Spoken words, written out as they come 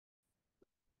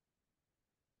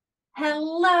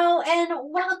Hello and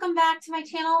welcome back to my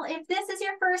channel. If this is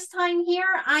your first time here,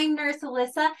 I'm Nurse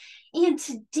Alyssa, and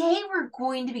today we're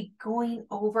going to be going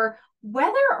over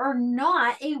whether or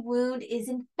not a wound is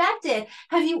infected.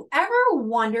 Have you ever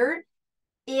wondered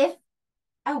if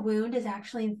a wound is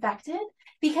actually infected?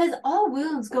 Because all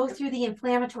wounds go through the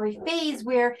inflammatory phase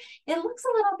where it looks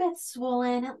a little bit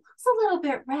swollen, it looks a little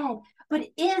bit red, but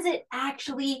is it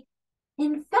actually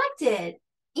infected?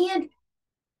 And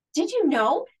did you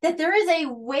know that there is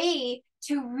a way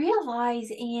to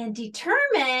realize and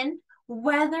determine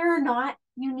whether or not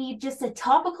you need just a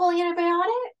topical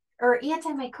antibiotic or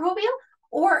antimicrobial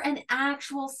or an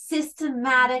actual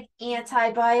systematic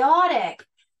antibiotic?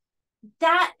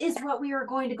 That is what we are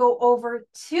going to go over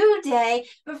today.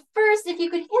 But first, if you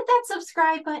could hit that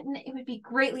subscribe button, it would be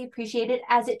greatly appreciated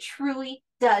as it truly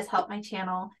does help my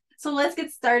channel. So let's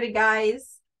get started,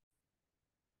 guys.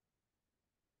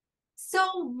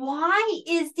 So why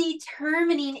is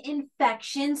determining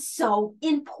infection so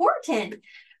important?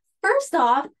 First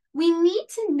off, we need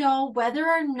to know whether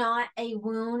or not a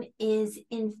wound is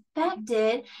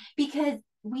infected because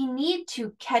we need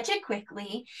to catch it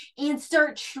quickly and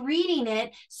start treating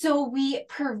it so we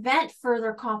prevent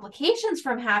further complications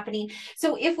from happening.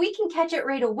 So if we can catch it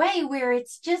right away where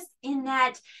it's just in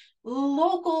that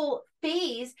local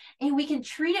phase and we can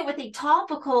treat it with a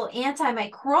topical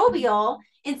antimicrobial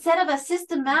instead of a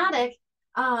systematic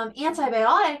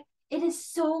antibiotic, it is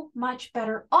so much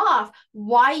better off.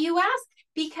 Why, you ask?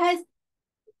 Because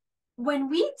when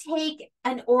we take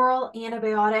an oral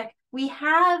antibiotic, we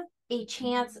have a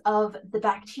chance of the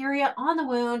bacteria on the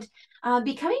wound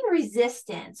becoming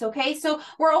resistant. Okay, so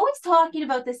we're always talking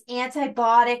about this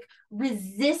antibiotic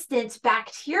resistant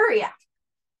bacteria.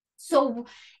 So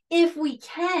if we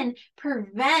can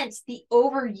prevent the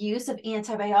overuse of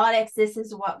antibiotics, this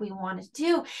is what we want to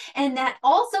do. And that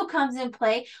also comes in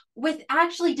play with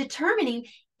actually determining,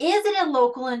 is it a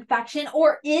local infection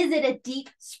or is it a deep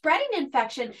spreading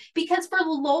infection? Because for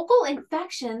local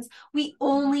infections, we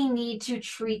only need to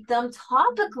treat them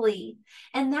topically.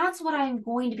 And that's what I'm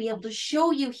going to be able to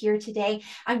show you here today.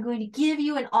 I'm going to give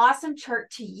you an awesome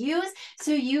chart to use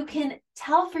so you can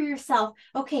tell for yourself,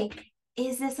 okay,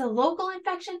 is this a local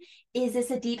infection? Is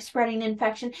this a deep spreading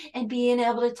infection? And being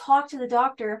able to talk to the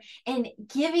doctor and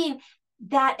giving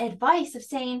that advice of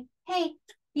saying, hey,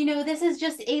 you know, this is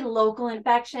just a local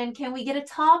infection. Can we get a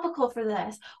topical for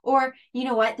this? Or, you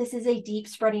know what, this is a deep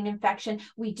spreading infection.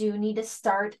 We do need to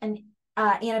start an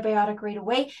antibiotic right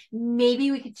away. Maybe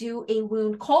we could do a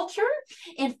wound culture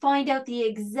and find out the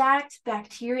exact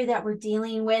bacteria that we're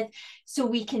dealing with so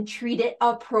we can treat it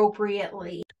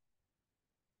appropriately.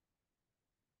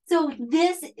 So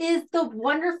this is the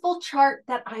wonderful chart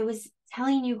that I was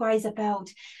telling you guys about.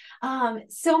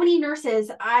 So many nurses,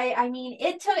 I mean,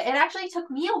 it actually took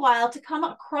me a while to come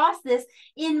across this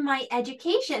in my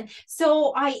education.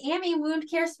 So I am a wound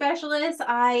care specialist.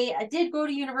 I did go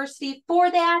to university for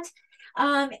that.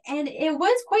 And it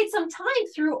was quite some time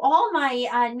through all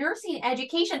my nursing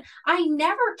education. I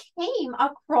never came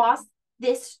across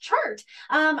this chart.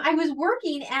 I was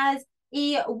working as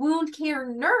a wound care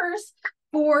nurse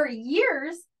for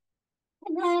years.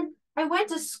 And then I went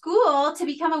to school to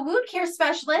become a wound care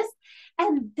specialist.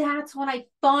 And that's when I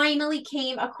finally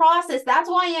came across this. That's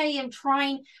why I am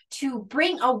trying to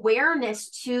bring awareness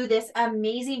to this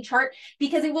amazing chart,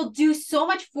 because it will do so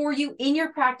much for you in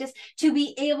your practice to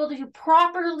be able to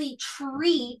properly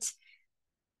treat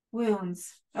wounds.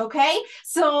 Okay,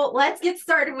 so let's get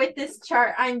started with this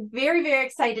chart. I'm very, very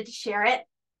excited to share it.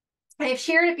 I've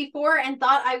shared it before and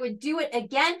thought I would do it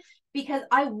again because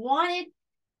I wanted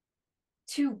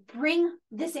to bring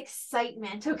this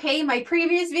excitement. Okay, my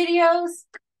previous videos,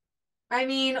 I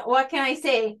mean, what can I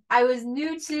say? I was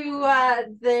new to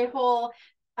the whole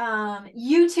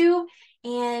YouTube,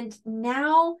 and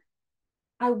now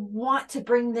I want to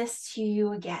bring this to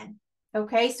you again.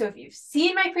 Okay, so if you've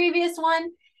seen my previous one,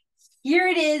 here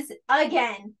it is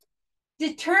again.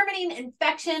 Determining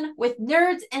infection with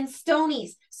nerds and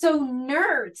stonies. So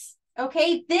nerds,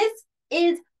 okay, this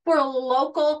is for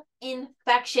local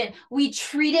infection. We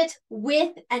treat it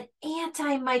with an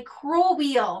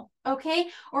antimicrobial, okay,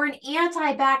 or an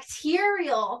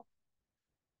antibacterial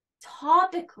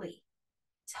topically.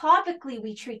 Topically,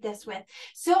 we treat this with.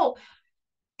 So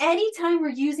anytime we're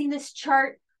using this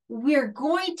chart, we're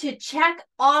going to check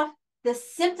off the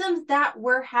symptoms that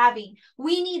we're having.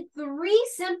 We need 3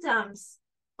 symptoms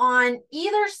on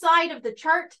either side of the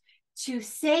chart to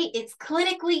say it's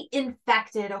clinically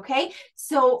infected, okay?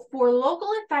 So for local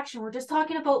infection, we're just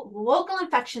talking about local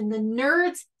infection, the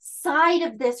NERDS side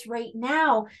of this right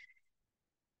now.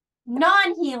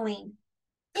 Non-healing,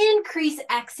 increase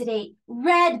exudate,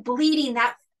 red bleeding,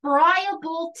 that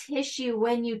friable tissue.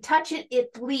 When you touch it,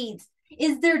 it bleeds.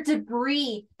 Is there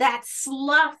debris, that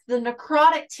slough, the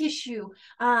necrotic tissue?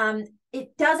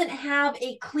 It doesn't have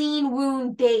a clean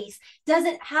wound base,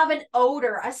 doesn't have an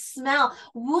odor, a smell.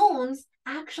 Wounds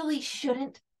actually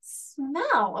shouldn't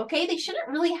smell, okay? They shouldn't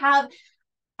really have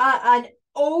an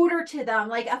odor to them,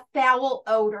 like a foul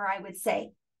odor, I would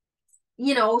say.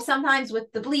 You know, sometimes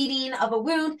with the bleeding of a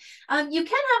wound, you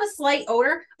can have a slight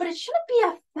odor, but it shouldn't be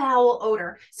a foul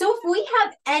odor. So if we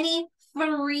have any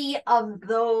three of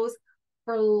those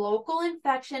for local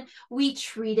infection, we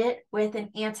treat it with an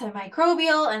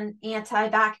antimicrobial and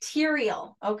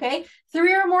antibacterial, okay?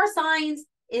 3 or more signs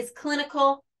is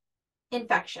clinical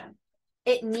infection.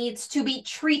 It needs to be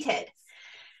treated,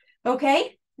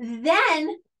 okay?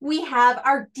 Then we have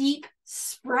our deep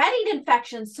spreading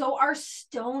infections, so our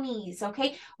stonies,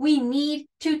 okay? We need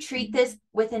to treat this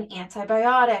with an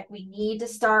antibiotic. We need to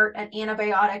start an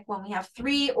antibiotic when we have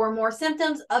 3 or more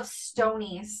symptoms of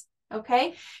stonies,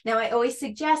 okay? Now, I always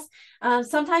suggest,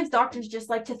 sometimes doctors just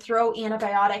like to throw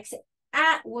antibiotics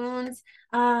at wounds,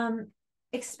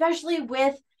 especially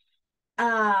with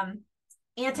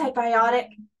antibiotic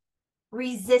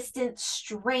resistant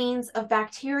strains of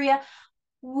bacteria.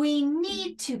 We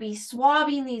need to be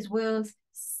swabbing these wounds,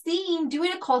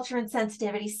 doing a culture and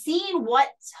sensitivity, seeing what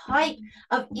type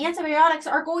of antibiotics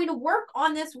are going to work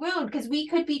on this wound, because we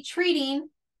could be treating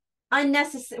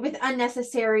with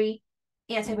unnecessary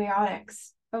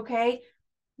antibiotics, okay?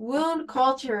 Wound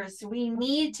cultures, we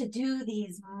need to do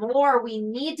these more. We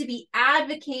need to be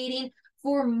advocating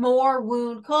for more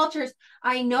wound cultures.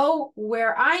 I know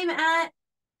where I'm at,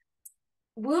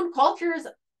 wound cultures,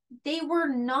 they were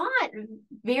not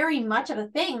very much of a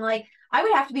thing. Like, I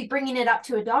would have to be bringing it up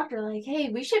to a doctor, like, hey,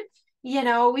 we should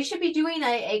be doing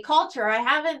a culture. I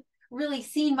haven't really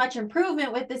seen much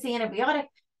improvement with this antibiotic.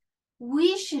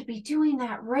 We should be doing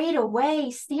that right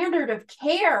away. Standard of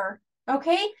care,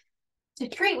 okay? To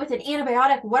treat with an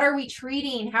antibiotic, what are we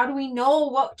treating? How do we know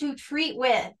what to treat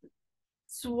with?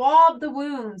 Swab the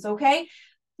wounds, okay?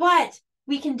 But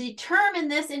we can determine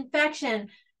this infection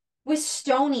with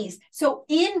stonies. So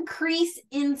increase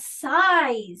in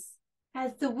size.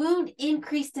 Has the wound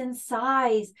increased in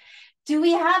size? Do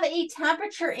we have a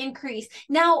temperature increase?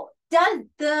 Now, does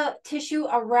the tissue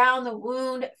around the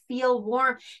wound feel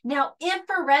warm? Now,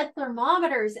 infrared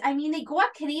thermometers, I mean, they go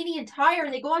at Canadian Tire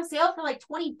and they go on sale for like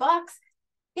 20 bucks.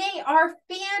 They are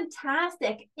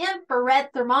fantastic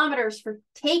infrared thermometers for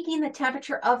taking the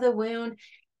temperature of the wound,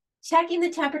 checking the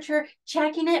temperature,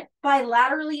 checking it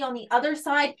bilaterally on the other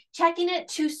side, checking it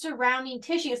to surrounding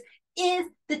tissues. Is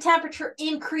the temperature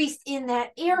increased in that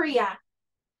area?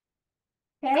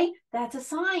 Okay, that's a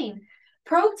sign.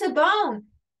 Probe to bone.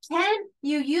 Can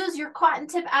you use your cotton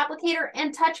tip applicator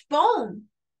and touch bone?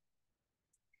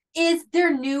 Is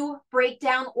there new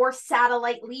breakdown or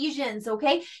satellite lesions?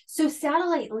 Okay, so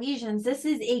satellite lesions, this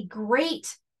is a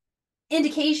great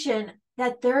indication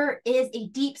that there is a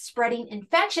deep spreading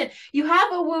infection. You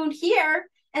have a wound here,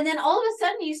 and then all of a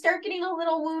sudden you start getting a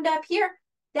little wound up here.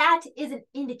 That is an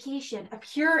indication, a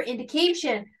pure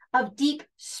indication of deep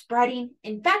spreading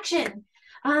infection.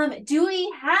 Do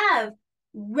we have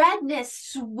redness,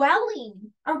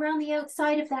 swelling around the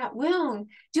outside of that wound?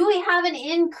 Do we have an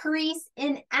increase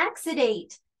in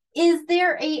exudate? Is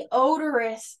there a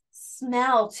odorous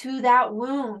smell to that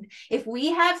wound? If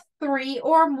we have 3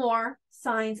 or more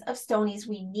signs of stonies,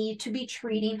 we need to be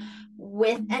treating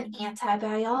with an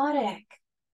antibiotic.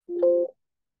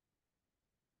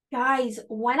 Guys,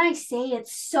 when I say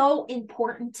it's so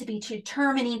important to be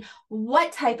determining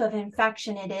what type of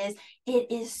infection it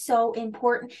is so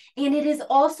important. And it is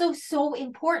also so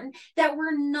important that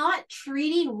we're not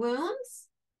treating wounds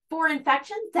for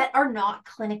infections that are not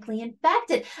clinically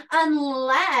infected,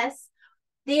 unless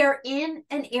they are in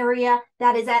an area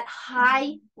that is at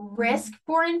high risk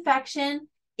for infection.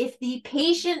 If the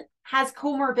patient has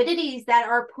comorbidities that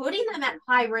are putting them at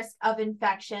high risk of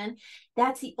infection,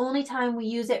 that's the only time we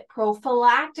use it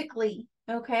prophylactically,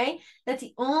 okay? That's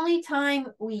the only time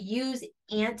we use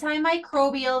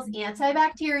antimicrobials,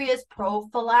 antibacterials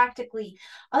prophylactically.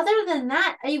 Other than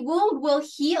that, a wound will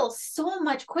heal so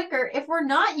much quicker if we're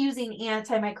not using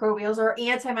antimicrobials or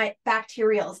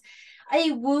antibacterials.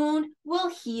 A wound will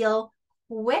heal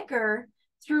quicker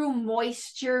through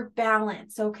moisture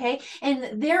balance, okay?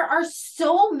 And there are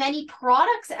so many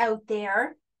products out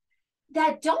there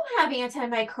that don't have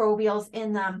antimicrobials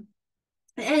in them,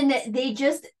 and they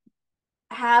just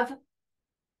have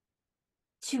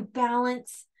to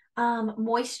balance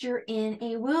moisture in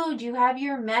a wound. You have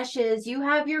your meshes, you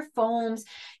have your foams,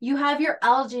 you have your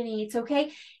alginates,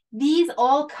 okay? These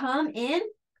all come in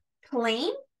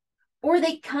plain or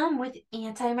they come with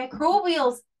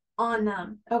antimicrobials on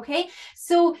them, okay?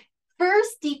 So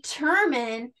first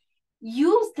determine,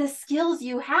 use the skills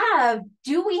you have.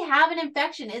 Do we have an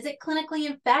infection? Is it clinically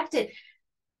infected?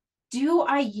 Do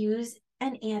I use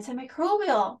an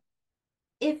antimicrobial?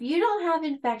 If you don't have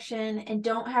infection and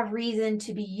don't have reason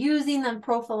to be using them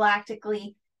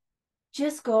prophylactically,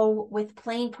 just go with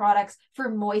plain products for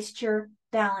moisture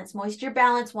balance. Moisture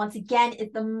balance, once again,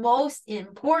 is the most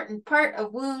important part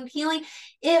of wound healing.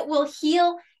 It will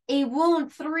heal a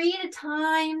wound 3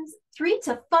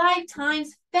 to 5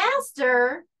 times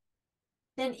faster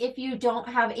than if you don't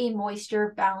have a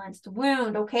moisture balanced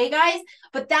wound. Okay, guys?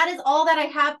 But that is all that I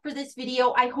have for this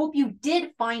video. I hope you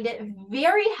did find it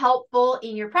very helpful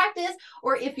in your practice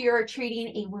or if you're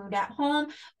treating a wound at home.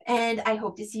 And I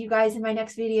hope to see you guys in my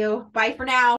next video. Bye for now.